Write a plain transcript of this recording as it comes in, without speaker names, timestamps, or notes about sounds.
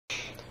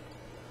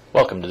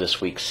Welcome to this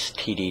week's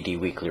TDD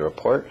Weekly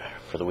Report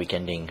for the week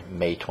ending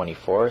May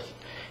 24th.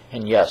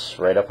 And yes,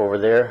 right up over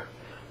there,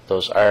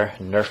 those are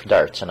Nerf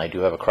darts, and I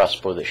do have a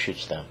crossbow that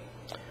shoots them.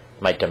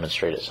 Might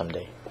demonstrate it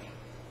someday.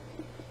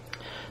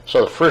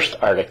 So the first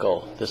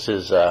article, this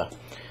is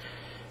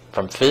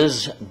from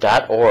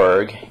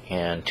phys.org,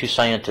 and two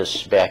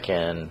scientists back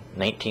in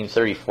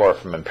 1934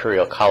 from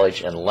Imperial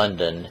College in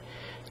London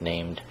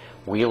named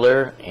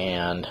Wheeler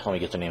and, let me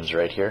get the names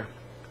right here,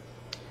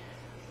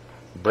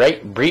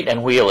 Breet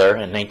and Wheeler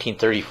in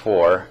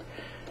 1934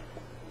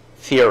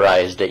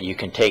 theorized that you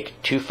can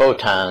take two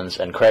photons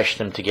and crash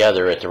them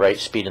together at the right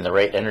speed and the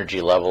right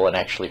energy level and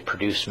actually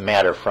produce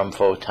matter from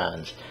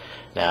photons.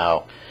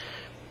 Now,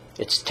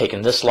 it's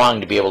taken this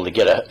long to be able to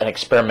get an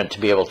experiment to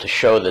be able to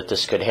show that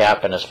this could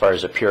happen as far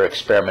as a pure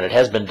experiment. It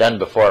has been done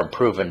before and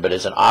proven, but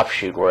as an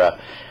offshoot where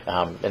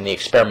in the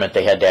experiment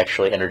they had to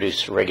actually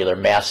introduce regular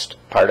massed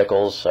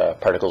particles,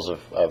 particles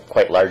of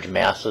quite large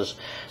masses.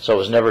 So it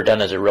was never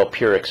done as a real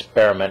pure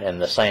experiment, and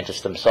the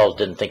scientists themselves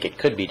didn't think it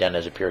could be done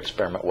as a pure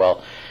experiment.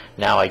 Well,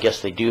 now I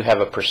guess they do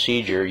have a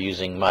procedure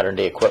using modern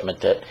day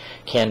equipment that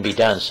can be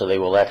done, so they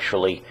will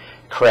actually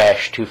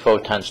crash two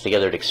photons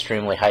together at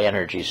extremely high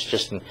energies,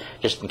 just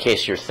in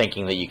case you're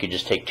thinking that you could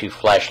just take two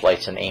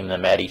flashlights and aim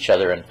them at each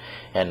other,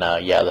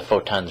 and yeah, the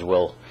photons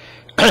will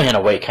in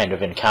a way kind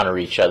of encounter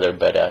each other,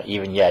 but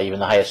even the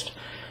highest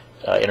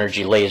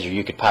energy laser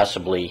you could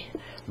possibly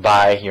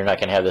buy, you're not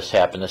going to have this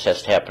happen. This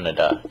has to happen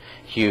at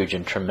huge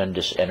and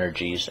tremendous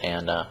energies,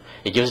 and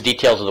it gives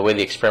details of the way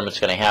the experiment's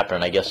going to happen,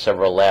 and I guess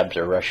several labs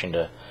are rushing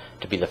to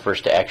be the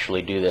first to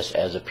actually do this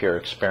as a pure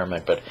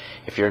experiment. But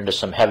if you're into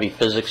some heavy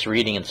physics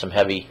reading and some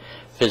heavy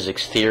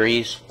physics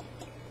theories,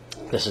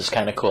 this is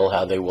kind of cool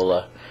how they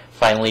will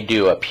finally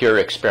do a pure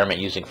experiment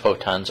using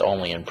photons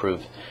only and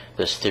prove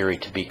this theory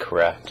to be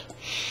correct.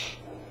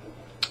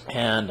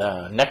 And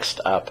next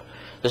up,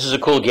 this is a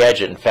cool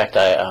gadget. In fact,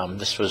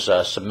 this was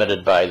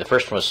submitted by, the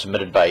first one was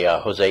submitted by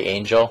Jose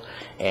Angel,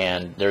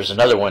 and there's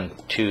another one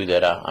too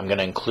that I'm going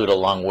to include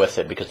along with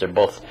it because they're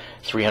both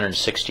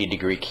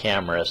 360-degree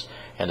cameras.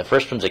 And the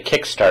first one's a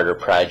Kickstarter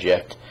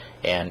project,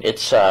 and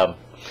it's, I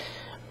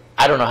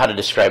don't know how to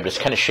describe it. It's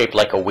kind of shaped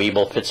like a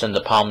Weeble, fits in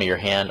the palm of your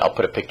hand. I'll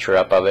put a picture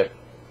up of it.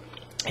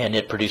 And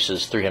it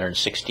produces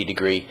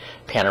 360-degree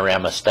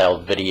panorama-style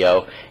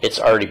video. It's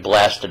already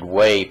blasted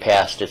way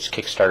past its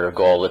Kickstarter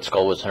goal. Its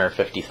goal was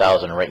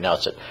 150,000, and right now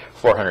it's at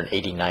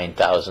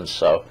 489,000.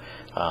 So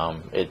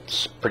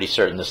it's pretty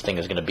certain this thing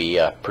is going to be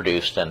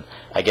produced. And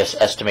I guess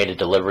estimated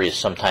delivery is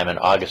sometime in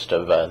August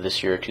of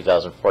this year,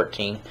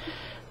 2014.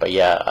 But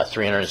yeah, a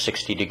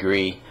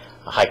 360-degree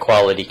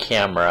high-quality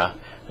camera.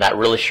 Not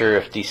really sure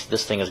if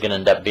this thing is going to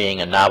end up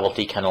being a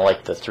novelty, kind of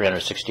like the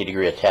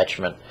 360-degree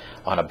attachment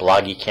on a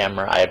bloggy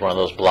camera. I had one of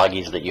those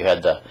bloggies that you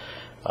had the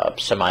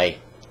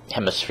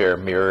semi-hemisphere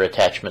mirror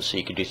attachment, so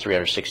you could do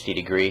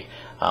 360-degree.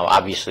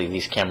 Obviously,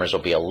 these cameras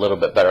will be a little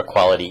bit better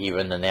quality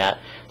even than that.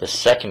 The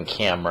second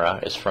camera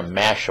is from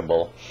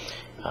Mashable.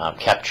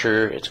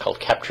 It's called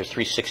Capture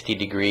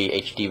 360-degree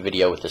HD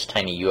video with this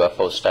tiny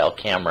UFO-style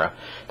camera.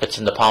 Fits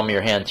in the palm of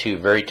your hand too,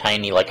 very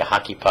tiny, like a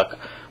hockey puck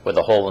with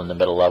a hole in the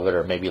middle of it,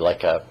 or maybe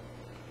like a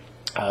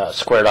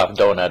squared-off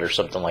donut or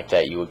something like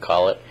that you would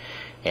call it.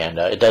 And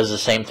it does the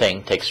same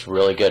thing, takes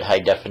really good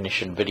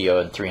high-definition video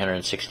in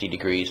 360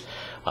 degrees.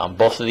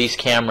 Both of these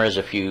cameras,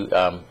 if you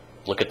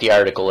look at the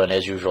article, and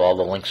as usual all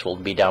the links will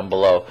be down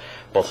below,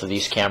 both of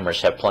these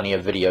cameras have plenty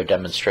of video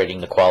demonstrating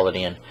the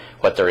quality and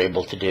what they're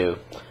able to do.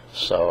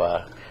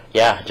 So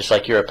yeah, just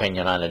like your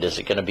opinion on it, is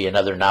it going to be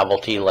another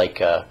novelty like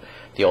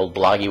the old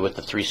bloggy with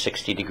the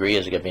 360 degree?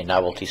 Is it going to be a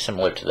novelty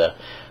similar to the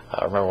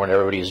remember when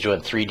everybody was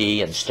doing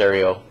 3D and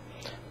stereo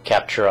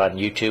capture on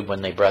YouTube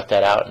when they brought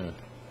that out? And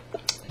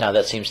now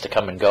that seems to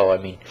come and go. I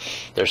mean,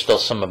 there's still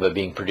some of it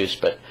being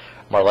produced, but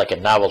more like a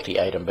novelty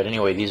item. But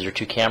anyway, these are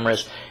two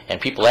cameras, and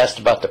people asked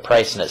about the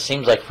price, and it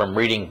seems like from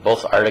reading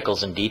both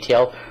articles in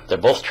detail, they're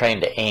both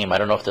trying to aim, I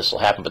don't know if this will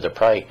happen, but they're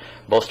probably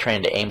both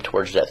trying to aim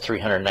towards that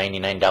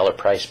 $399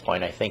 price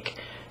point. I think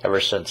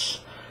ever since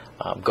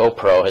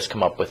GoPro has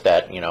come up with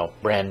that,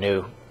 brand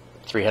new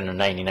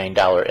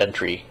 $399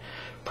 entry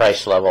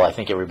price level, I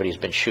think everybody's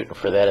been shooting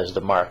for that as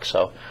the mark.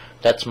 So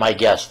that's my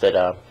guess,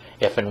 that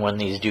if and when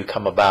these do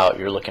come about,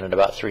 you're looking at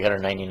about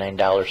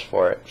 $399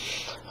 for it.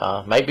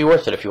 Might be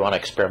worth it if you want to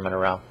experiment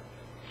around.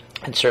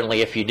 And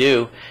certainly if you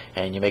do,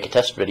 and you make a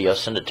test video,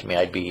 send it to me.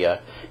 I'd be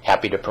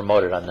happy to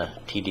promote it on the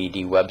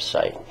TDD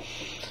website.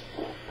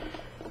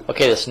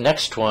 Okay, this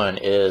next one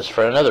is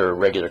for another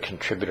regular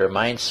contributor of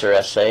mine,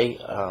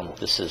 Sirshitsalot.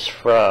 This is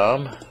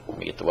from, let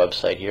me get the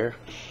website here,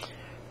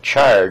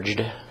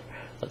 Charged.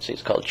 Let's see,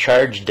 it's called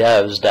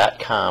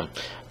chargedevs.com.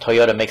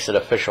 Toyota makes it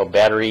official.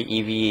 Battery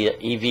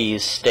EVs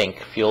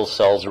stink. Fuel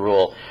cells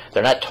rule.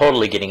 They're not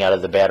totally getting out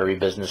of the battery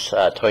business.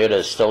 Toyota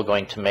is still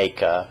going to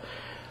make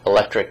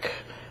electric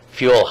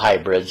fuel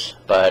hybrids,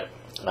 but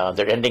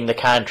they're ending the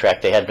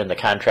contract. They had been the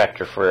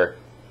contractor for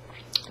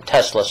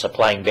Tesla,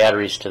 supplying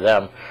batteries to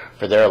them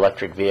for their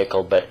electric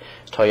vehicle, but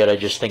Toyota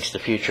just thinks the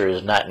future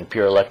is not in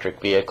pure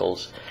electric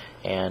vehicles.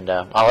 And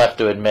I'll have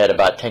to admit,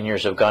 about 10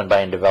 years have gone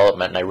by in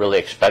development, and I really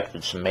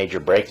expected some major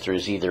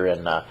breakthroughs.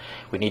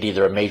 We need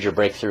either a major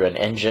breakthrough in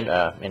engine,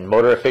 in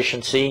motor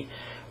efficiency,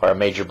 or a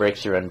major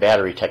breakthrough in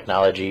battery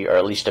technology, or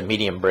at least a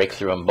medium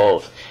breakthrough in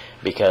both.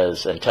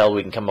 Because until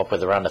we can come up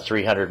with around a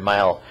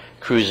 300-mile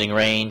cruising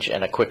range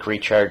and a quick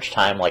recharge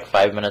time, like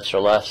 5 minutes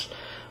or less,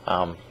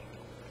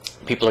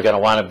 people are going to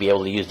want to be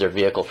able to use their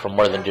vehicle for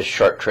more than just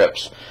short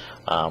trips.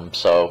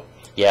 So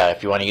yeah,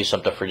 if you want to use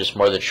something for just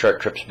more than short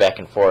trips back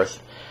and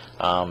forth,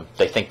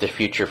 they think the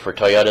future for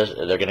Toyota,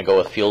 they're going to go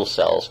with fuel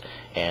cells,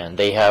 and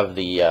they have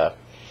the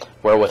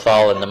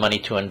wherewithal and the money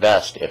to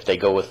invest. If they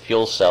go with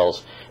fuel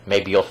cells,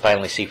 maybe you'll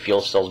finally see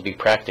fuel cells be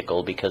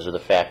practical, because of the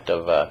fact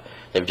of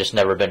they've just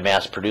never been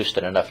mass produced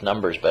in enough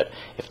numbers. But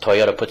if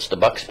Toyota puts the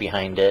bucks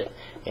behind it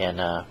and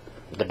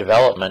the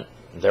development,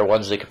 they're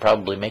ones that could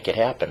probably make it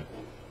happen.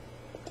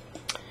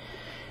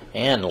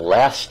 And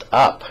last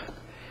up,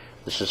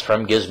 this is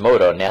from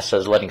Gizmodo. NASA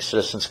is letting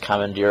citizens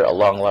commandeer a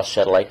long-lost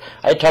satellite.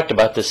 I had talked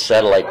about this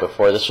satellite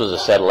before. This was a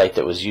satellite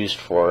that was used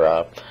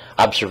for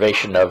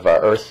observation of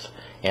Earth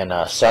and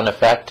sun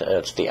effect.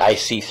 It's the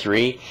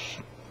IC3.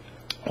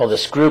 Well,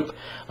 this group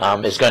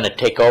is going to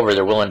take over.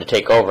 They're willing to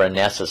take over, and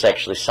NASA's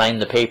actually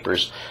signed the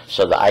papers.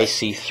 So the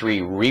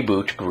IC3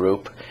 Reboot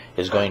Group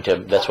is going to,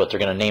 that's what they're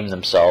going to name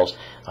themselves.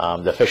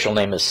 The official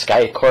name is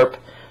SkyCorp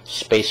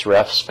Space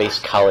Ref Space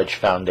College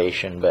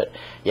Foundation. But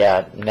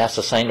yeah,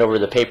 NASA signed over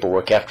the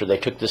paperwork after they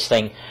took this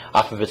thing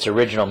off of its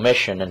original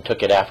mission and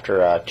took it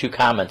after 2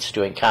 comets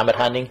doing comet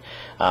hunting.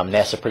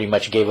 NASA pretty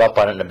much gave up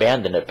on it and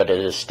abandoned it, but it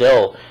is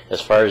still, as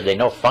far as they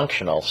know,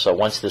 functional. So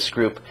once this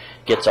group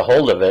gets a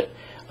hold of it,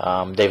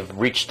 they've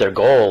reached their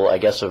goal, I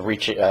guess, of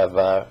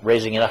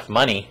raising enough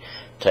money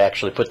to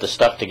actually put the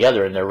stuff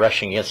together, and they're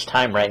rushing against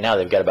time right now.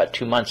 They've got about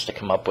 2 months to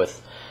come up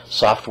with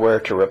software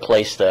to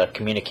replace the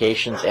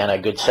communications and a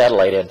good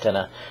satellite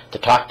antenna to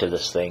talk to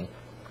this thing.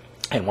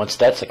 And once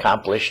that's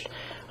accomplished,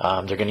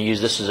 they're going to use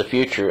this as a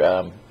future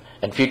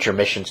and future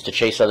missions to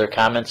chase other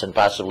comets and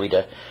possibly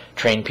to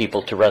train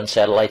people to run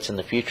satellites in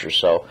the future.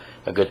 So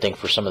a good thing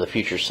for some of the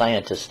future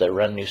scientists that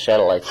run new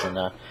satellites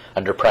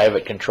under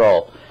private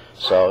control.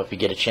 So if you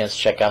get a chance,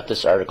 check out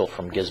this article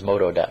from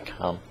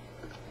Gizmodo.com.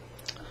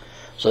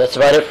 So that's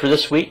about it for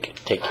this week.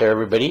 Take care,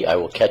 everybody. I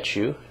will catch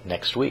you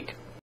next week.